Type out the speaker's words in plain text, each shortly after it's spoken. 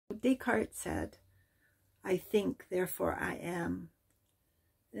Descartes said, "I think, therefore I am."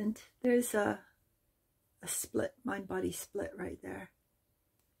 And there's a split, mind-body split right there.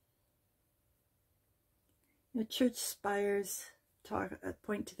 Church spires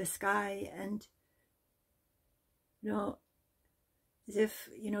point to the sky, and as if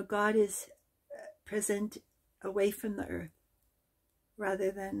God is present away from the earth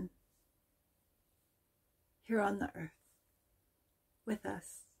rather than here on the earth with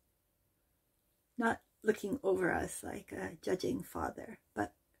us, not looking over us like a judging father,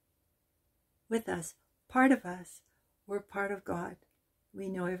 but with us, part of us. We're part of God. We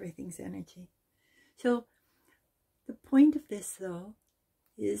know everything's energy. So the point of this, though,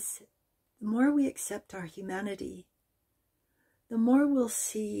 is the more we accept our humanity, the more we'll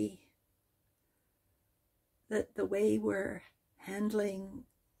see that the way we're handling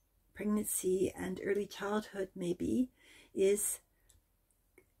pregnancy and early childhood maybe is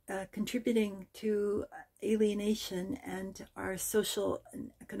contributing to alienation and our social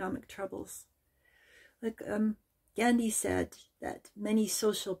and economic troubles. Like Gandhi said that many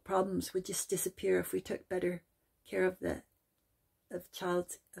social problems would just disappear if we took better care of the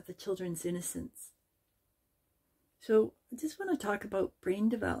children's innocence. So I just want to talk about brain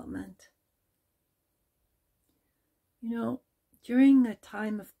development. During a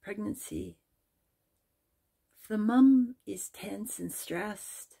time of pregnancy, if the mum is tense and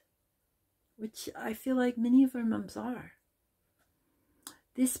stressed, which I feel like many of our mums are,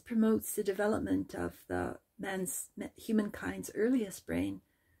 this promotes the development of humankind's earliest brain,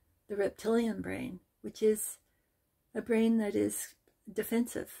 the reptilian brain, which is a brain that is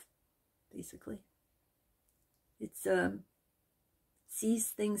defensive, basically. It sees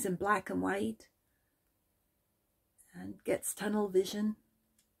things in black and white and gets tunnel vision.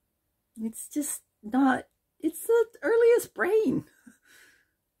 It's just not, it's the earliest brain.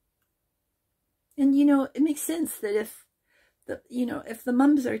 And it makes sense that if the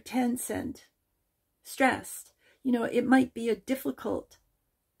mums are tense and stressed, it might be a difficult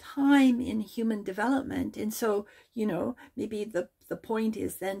time in human development. And so, maybe the point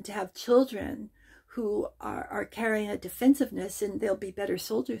is then to have children who are carrying a defensiveness, and they'll be better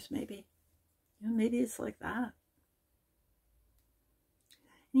soldiers, maybe. Maybe it's like that.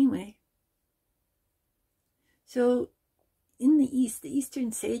 Anyway, so in the East, the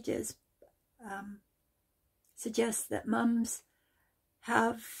Eastern sages suggest that mums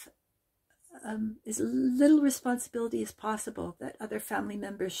have as little responsibility as possible, that other family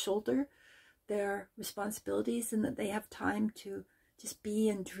members shoulder their responsibilities, and that they have time to just be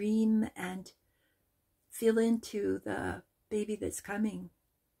and dream and feel into the baby that's coming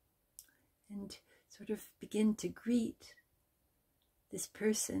and sort of begin to greet this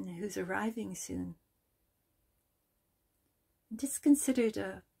person who's arriving soon. And it's considered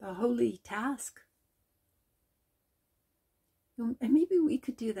a holy task. And maybe we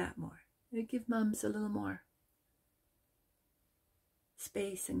could do that more. It'd give mums a little more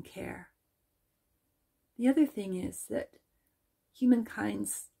space and care. The other thing is that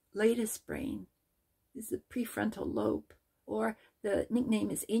humankind's latest brain is the prefrontal lobe, or the nickname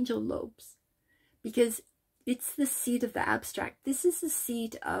is angel lobes, because it's the seat of the abstract. This is the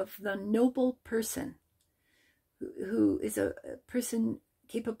seat of the noble person, who is a person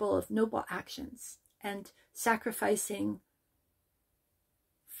capable of noble actions and sacrificing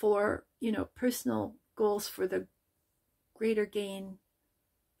for, personal goals for the greater gain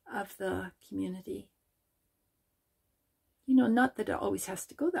of the community. Not that it always has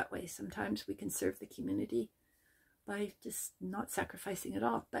to go that way. Sometimes we can serve the community by just not sacrificing at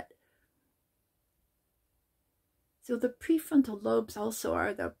all. But so the prefrontal lobes also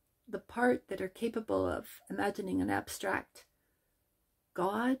are the part that are capable of imagining an abstract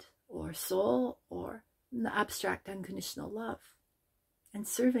God or soul, or the abstract unconditional love, and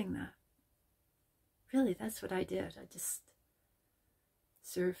serving that. Really, that's what I did. I just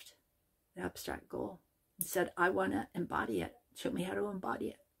served the abstract goal and said, I want to embody it. Show me how to embody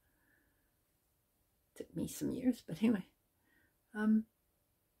it. Took me some years, but anyway.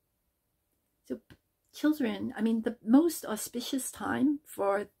 So children, the most auspicious time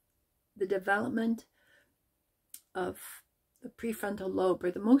for the development of the prefrontal lobe,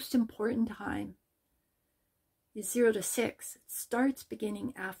 or the most important time, is 0 to 6. It starts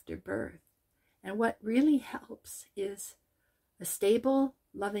beginning after birth. And what really helps is a stable,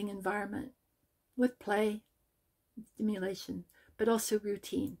 loving environment with play, stimulation, but also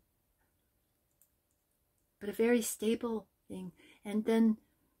routine. But a very stable thing. And then,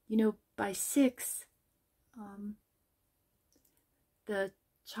 by 6, the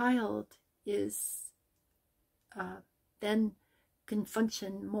child is then can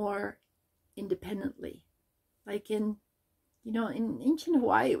function more independently. Like in ancient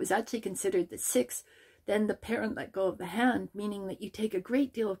Hawaii, it was actually considered that 6, then the parent let go of the hand, meaning that you take a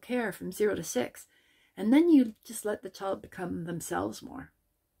great deal of care from 0 to 6, and then you just let the child become themselves more.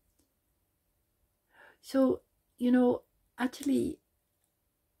 So, actually,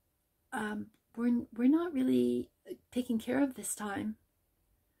 we're not really taking care of this time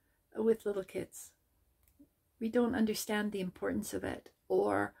with little kids. We don't understand the importance of it,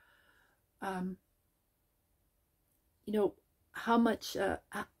 or how much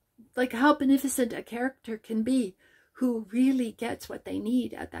like how beneficent a character can be who really gets what they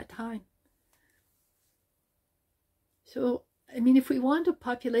need at that time. So, I mean, if we want a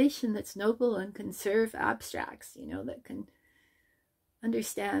population that's noble and can serve abstracts, that can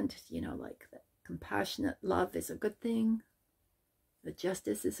understand, like that compassionate love is a good thing, that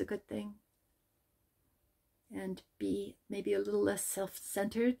justice is a good thing, and be maybe a little less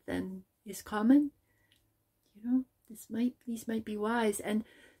self-centered than is common, these might be wise. And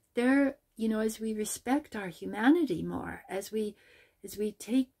there, as we respect our humanity more, as we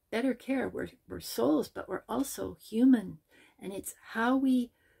take better care, we're souls, but we're also human, and it's how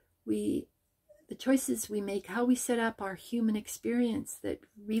we the choices we make, how we set up our human experience that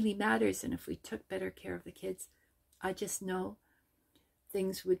really matters. And if we took better care of the kids, I just know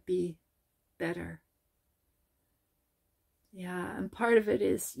things would be better. Yeah, and part of it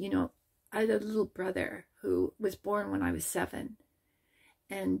is, I had a little brother who was born when I was 7,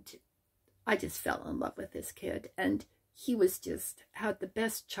 and I just fell in love with this kid, and he was just had the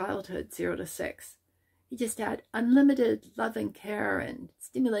best childhood, 0 to 6. He just had unlimited love and care and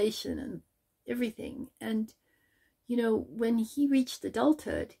stimulation and everything. And, when he reached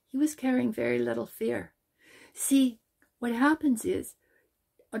adulthood, he was carrying very little fear. See, what happens is,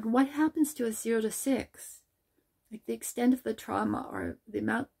 and what happens to a 0 to 6, like the extent of the trauma or the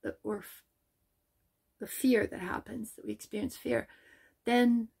amount or the fear that happens, that we experience fear,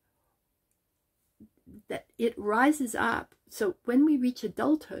 then that it rises up. So when we reach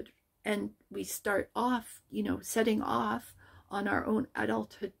adulthood and we start off, setting off on our own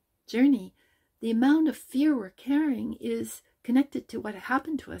adulthood journey, the amount of fear we're carrying is connected to what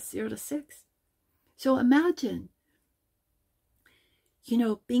happened to us 0 to 6. So imagine,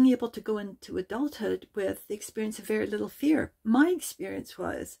 being able to go into adulthood with the experience of very little fear. My experience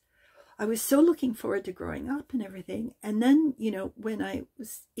was, I was so looking forward to growing up and everything. And then, when I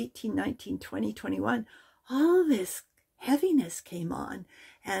was 18, 19, 20, 21, all this heaviness came on,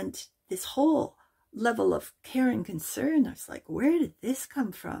 and this whole level of care and concern. I was like, where did this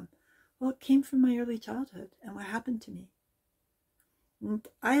come from? Well, it came from my early childhood and what happened to me. And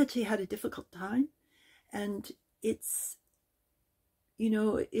I actually had a difficult time, and it's,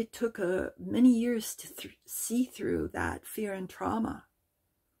 it took many years to see through that fear and trauma.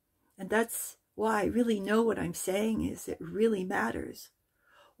 And that's why I really know what I'm saying is it really matters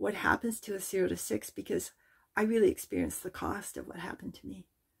what happens to a 0 to 6, because I really experienced the cost of what happened to me.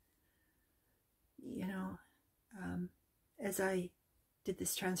 As I did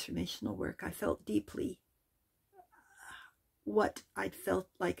this transformational work, I felt deeply what I'd felt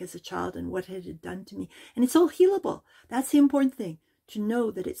like as a child and what it had done to me. And it's all healable. That's the important thing, to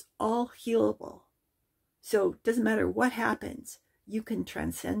know that it's all healable. So it doesn't matter what happens, you can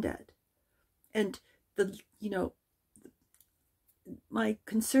transcend it. And my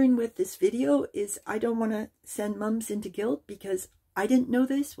concern with this video is I don't want to send mums into guilt, because I didn't know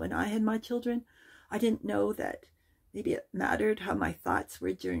this when I had my children. I didn't know that maybe it mattered how my thoughts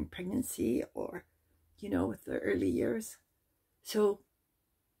were during pregnancy or, with the early years. So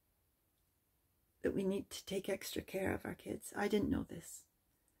that we need to take extra care of our kids. I didn't know this.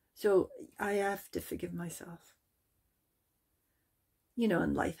 So I have to forgive myself.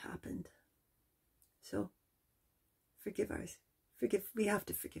 And life happened. So we have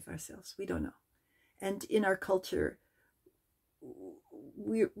to forgive ourselves. We don't know. And in our culture,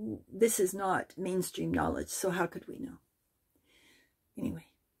 this is not mainstream knowledge, so how could we know? Anyway,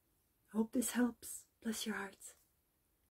 I hope this helps. Bless your hearts.